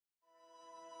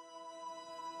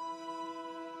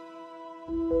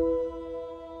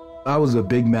I was a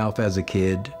big mouth as a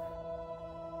kid.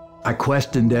 I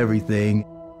questioned everything.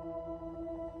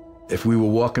 If we were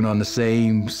walking on the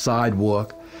same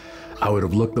sidewalk, I would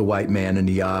have looked the white man in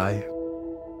the eye.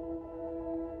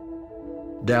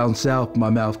 Down south, my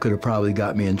mouth could have probably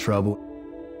got me in trouble.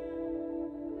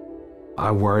 I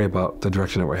worry about the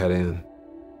direction that we're heading in.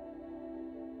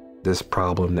 This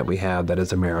problem that we have that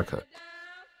is America.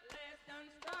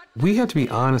 We have to be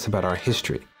honest about our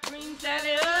history.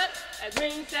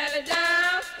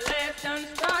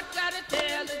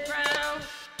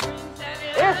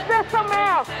 Is this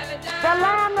America, the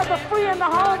land of the free and the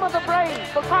home of the brave,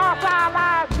 because our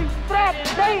lives be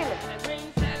threatened daily?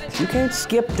 You can't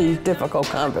skip these difficult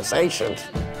conversations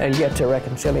and get to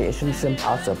reconciliation. It's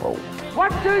impossible.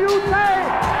 What do you say?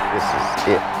 This is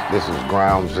it. This is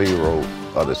ground zero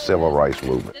of the civil rights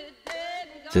movement.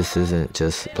 This isn't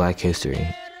just Black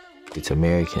history, it's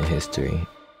American history.